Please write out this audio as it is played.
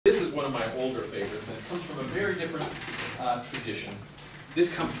of my older favorites, and it comes from a very different tradition.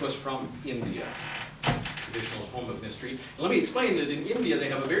 This comes to us from India, traditional home of mystery. And let me explain that in India they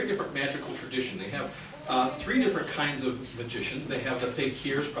have a very different magical tradition. They have 3 different kinds of magicians. They have the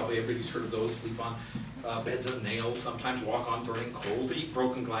fakirs, probably everybody's heard of those, sleep on beds of nails, sometimes walk on burning coals, eat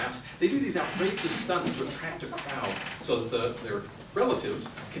broken glass. They do these outrageous stunts to attract a crowd so that their relatives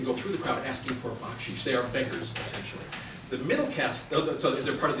can go through the crowd asking for bakshish. They are beggars, essentially. The middle caste, so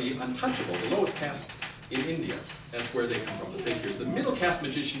they're part of the untouchable, the lowest castes in India. That's where they come from, the fakirs. The middle caste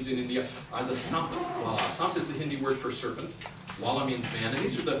magicians in India are the Sant-Wallah. Sant is the Hindi word for serpent. Wallah means man, and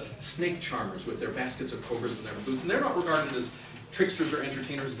these are the snake charmers with their baskets of cobras and their flutes. And they're not regarded as tricksters or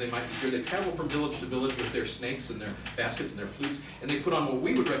entertainers as they might be here. They travel from village to village with their snakes and their baskets and their flutes, and they put on what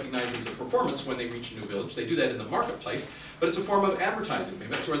we would recognize as a performance when they reach a new village. They do that in the marketplace, but it's a form of advertising.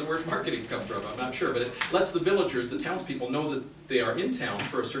 Maybe that's where the word marketing comes from, I'm not sure, but it lets the villagers, the townspeople, know that they are in town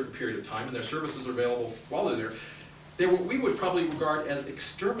for a certain period of time and their services are available while they're there. They're what we would probably regard as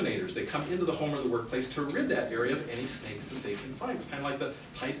exterminators. They come into the home or the workplace to rid that area of any snakes that they can find. It's kind of like the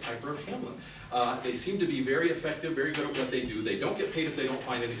Pied Piper of Hamelin. They seem to be very effective, very good at what they do. They don't get paid if they don't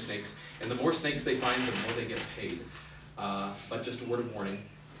find any snakes, and the more snakes they find, the more they get paid. But just a word of warning,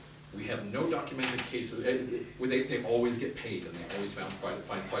 we have no documented cases. They always get paid, and they always find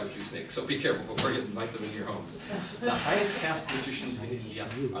quite a few snakes. So be careful before you invite them in your homes. The highest caste magicians in India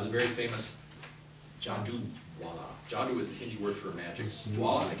are the very famous Jadoo-Wallah. Jadoo is the Hindi word for magic.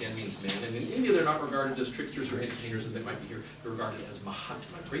 Wallah again means man. And in India they're not regarded as tricksters or entertainers as they might be here. They're regarded as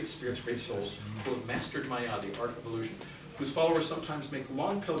Mahatma, great spirits, great souls, who have mastered Maya, the art of illusion, whose followers sometimes make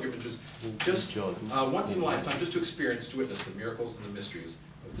long pilgrimages just once in a lifetime just to experience, to witness the miracles and the mysteries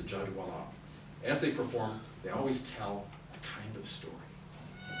of the Jadoo-Wallah. As they perform, they always tell a kind of story.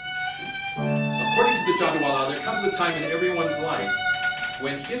 According to the Jadoo-Wallah, there comes a time in everyone's life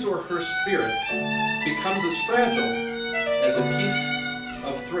when his or her spirit becomes as fragile as a piece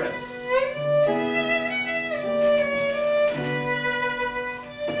of thread.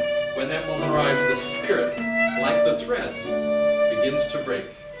 When that moment arrives, the spirit, like the thread, begins to break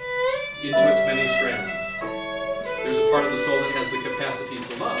into its many strands. There's a part of the soul that has the capacity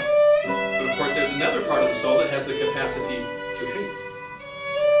to love, but of course there's another part of the soul that has the capacity to hate.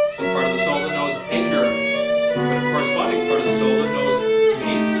 There's a part of the soul that knows anger, but a corresponding part of the soul that knows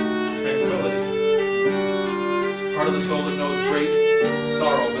peace, tranquility. There's a part of the soul that knows great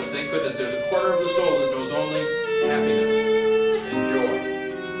sorrow, but thank goodness there's a quarter of the soul that knows only happiness and joy.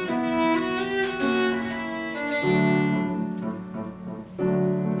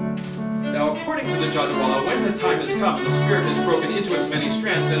 Now, according to the Jadoo-Wallah, when the time has come and the spirit has broken into its many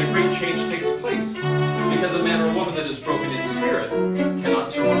strands, then a great change takes place, because a man or woman that is broken in spirit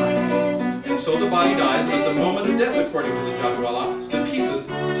cannot survive. And so the body dies, and at the moment of death, according to the Jadoo-Wallah, the pieces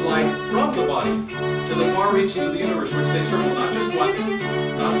fly from the body to the far reaches of the universe, which they circle not just once,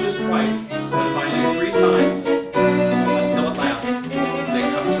 not just twice, but finally 3 times, until at last they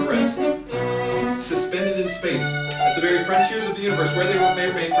come to rest, suspended in space, at the very frontiers of the universe, where they may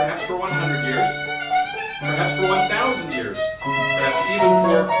remain perhaps for 100 years, perhaps for 1,000 years, perhaps even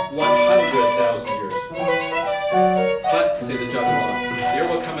for 100,000 years. But, say the Jadoo-Wallah, there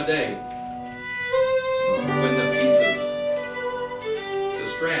will come a day when the pieces, the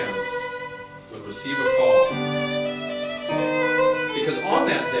strands, will receive a call. Because on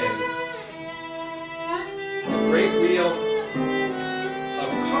that day, the great wheel of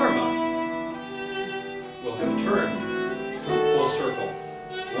karma will have turned full circle.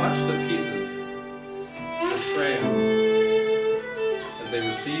 Watch the pieces, the strands, as they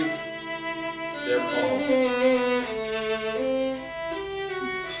receive their call.